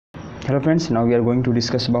Hello friends, now we are going to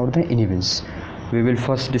discuss about the inhibins. We will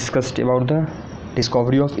first discuss about the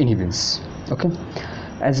discovery of inhibins. Okay,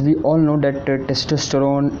 as we all know that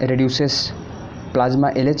testosterone reduces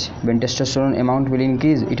plasma LH. When testosterone amount will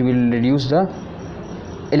increase, it will reduce the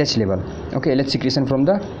LH level. Okay, LH secretion from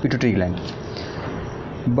the pituitary gland.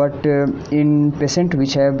 But in patient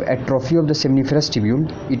which have atrophy of the seminiferous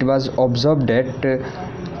tubule, it was observed that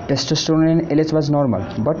testosterone and LH was normal,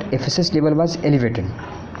 but FSH level was elevated.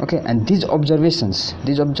 Okay, and these observations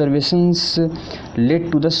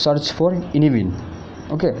led to the search for inhibin.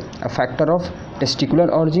 Okay, a factor of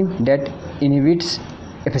testicular origin that inhibits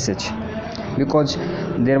FSH, because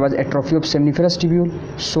there was atrophy of seminiferous tubule,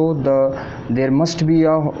 so there must be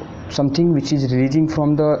something which is releasing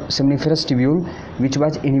from the seminiferous tubule which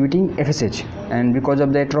was inhibiting FSH, and because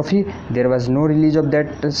of the atrophy there was no release of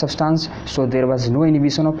that substance, so there was no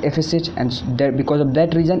inhibition of FSH, and because of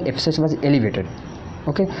that reason FSH was elevated.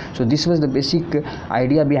 Okay, so this was the basic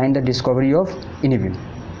idea behind the discovery of inhibin.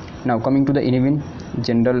 Now coming to the inhibin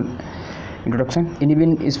general introduction.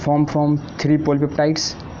 Inhibin is formed from three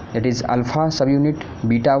polypeptides, that is alpha subunit,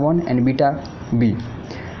 beta 1 and beta B,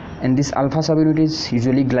 and this alpha subunit is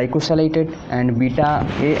usually glycosylated, and beta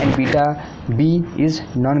A and beta B is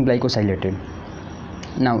non-glycosylated.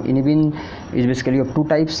 Now inhibin is basically of two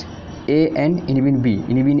types, A and inhibin B.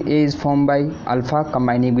 Inhibin A is formed by alpha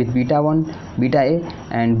combining with beta 1, beta A,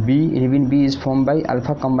 and inhibin B is formed by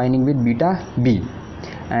alpha combining with beta B,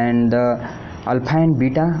 and alpha and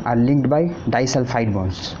beta are linked by disulfide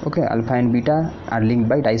bonds. Okay, alpha and beta are linked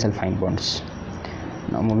by disulfide bonds.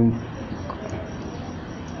 Now moving.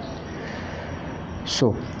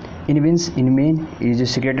 So inhibins in main is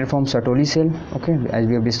secreted from Sertoli cell, okay, as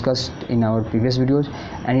we have discussed in our previous videos,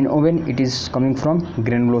 and in oven it is coming from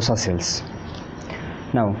granulosa cells.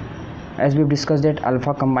 Now as we have discussed that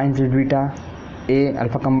alpha combines with beta A,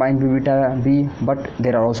 alpha combines with beta B, but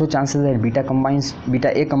there are also chances that beta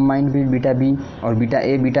A combined with beta B, or beta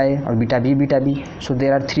A, or beta B. So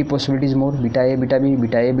there are three possibilities more: beta A, beta B,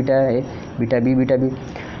 beta A, beta B, beta B.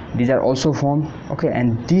 These are also formed. Okay,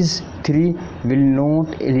 and these three will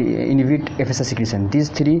not inhibit FSH secretion. These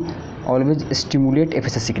three always stimulate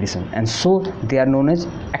FSH secretion, and so they are known as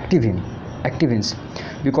activins,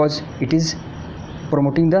 because it is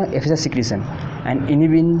promoting the FSH secretion, and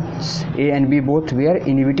inhibins A and B both were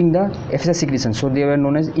inhibiting the FSH secretion, so they were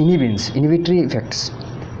known as inhibins, inhibitory effects.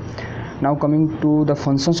 Now coming to the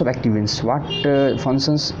functions of activins, what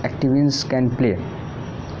functions activins can play.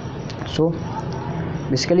 So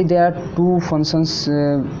basically there are two functions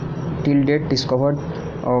till date discovered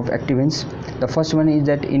of activins. The first one is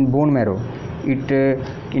that in bone marrow it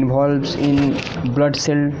involves in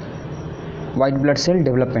white blood cell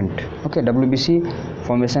development. Okay, WBC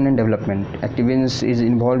formation and development. Activins is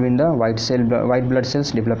involved in the white blood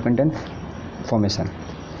cells development and formation.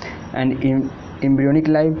 And in embryonic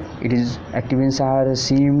life, activins are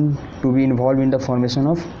seen to be involved in the formation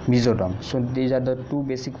of mesoderm. So these are the two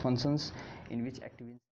basic functions in which activins